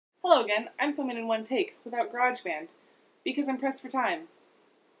Hello again, I'm filming in one take, without GarageBand, because I'm pressed for time.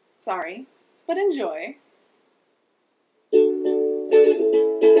 Sorry, but enjoy.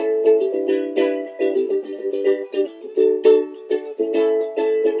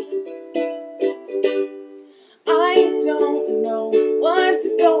 I don't know what's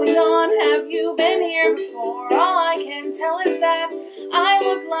going on. Have you been here before? All I can tell is that I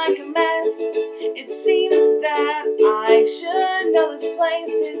look like a mess. It seems that I should know this place.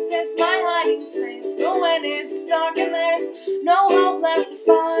 Is this my hiding space for when it's dark and there's no hope left to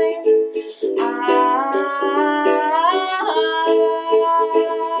find?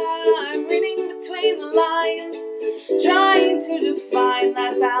 I'm reading between the lines, trying to define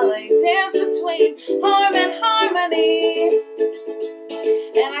that ballet dance between harm and harmony.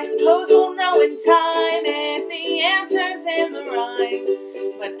 And I suppose we'll know in time if the answer's in the rhyme.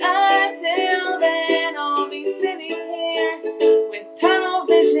 But until then, I'll be sitting here with tunnel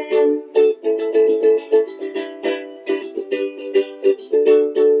vision.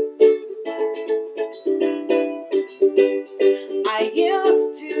 I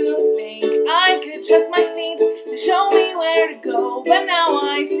used to think I could trust my feet to show me where to go, but now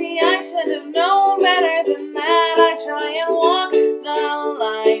I see I should have known better than that. I try and walk the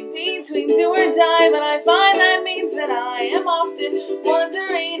line between do or die, but I find that means that I am often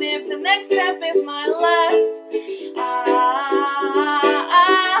wondering if the next step is my last.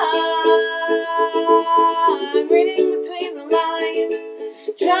 I'm reading between the lines,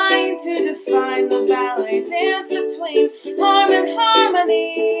 trying to define the ballet dance between harm and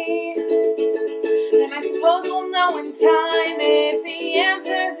harmony. And I suppose we'll know in time if the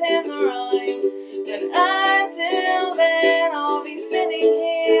answer's in the rhyme. But until then, I'll be sitting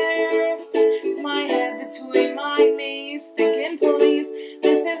here, my head between my knees, thinking, please,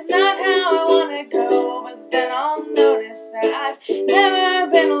 this is not how I want to go. But then I'll notice that I've never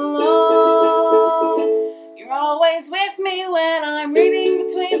been alone. You're always with me when I'm reading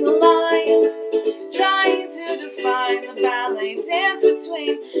between the lines, trying to define the ballet dance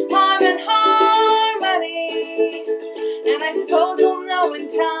between harm and harmony. And I suppose we'll know in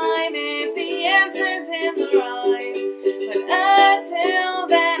time if the answer's in the rhyme. But until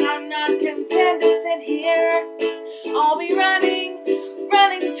then, I'm not content to sit here. I'll be running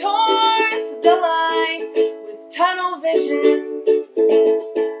towards the line with tunnel vision.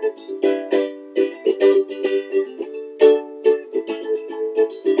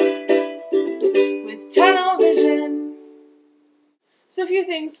 Tunnel vision. So a few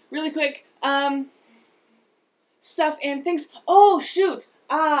things, really quick. Stuff and things. Oh, shoot.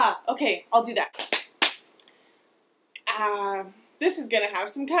 Okay, I'll do that. This is gonna have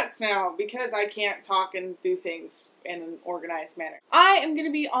some cuts now because I can't talk and do things in an organized manner. I am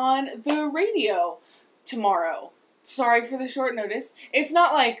gonna be on the radio tomorrow. Sorry for the short notice. It's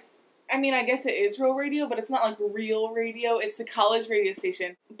not like, I mean, I guess it is real radio, but it's not like real radio. It's the college radio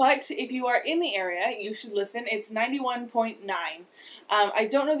station. But if you are in the area, you should listen. It's 91.9. I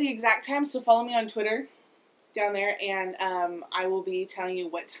don't know the exact time, so follow me on Twitter down there, and I will be telling you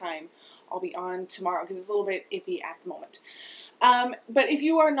what time I'll be on tomorrow, because it's a little bit iffy at the moment. But if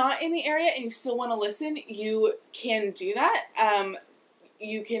you are not in the area and you still want to listen, you can do that.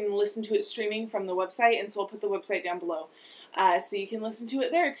 You can listen to it streaming from the website, and so I'll put the website down below. So you can listen to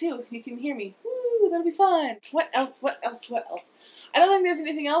it there, too. You can hear me. Woo, that'll be fun. What else? What else? What else? I don't think there's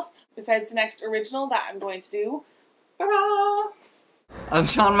anything else besides the next original that I'm going to do. Ta-da! I'm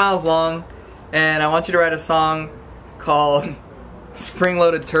John Miles Long, and I want you to write a song called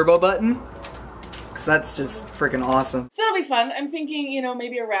Spring-Loaded Turbo Button, because that's just freaking awesome. So that'll be fun. I'm thinking, you know,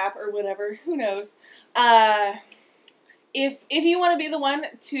 maybe a rap or whatever. Who knows? If you want to be the one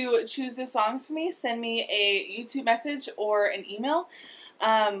to choose the songs for me, send me a YouTube message or an email.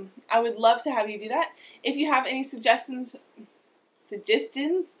 I would love to have you do that. If you have any suggestions,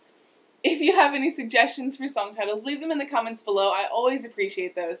 if you have any suggestions for song titles, leave them in the comments below. I always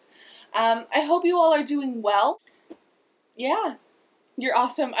appreciate those. I hope you all are doing well. Yeah, you're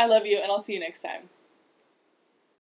awesome. I love you, and I'll see you next time.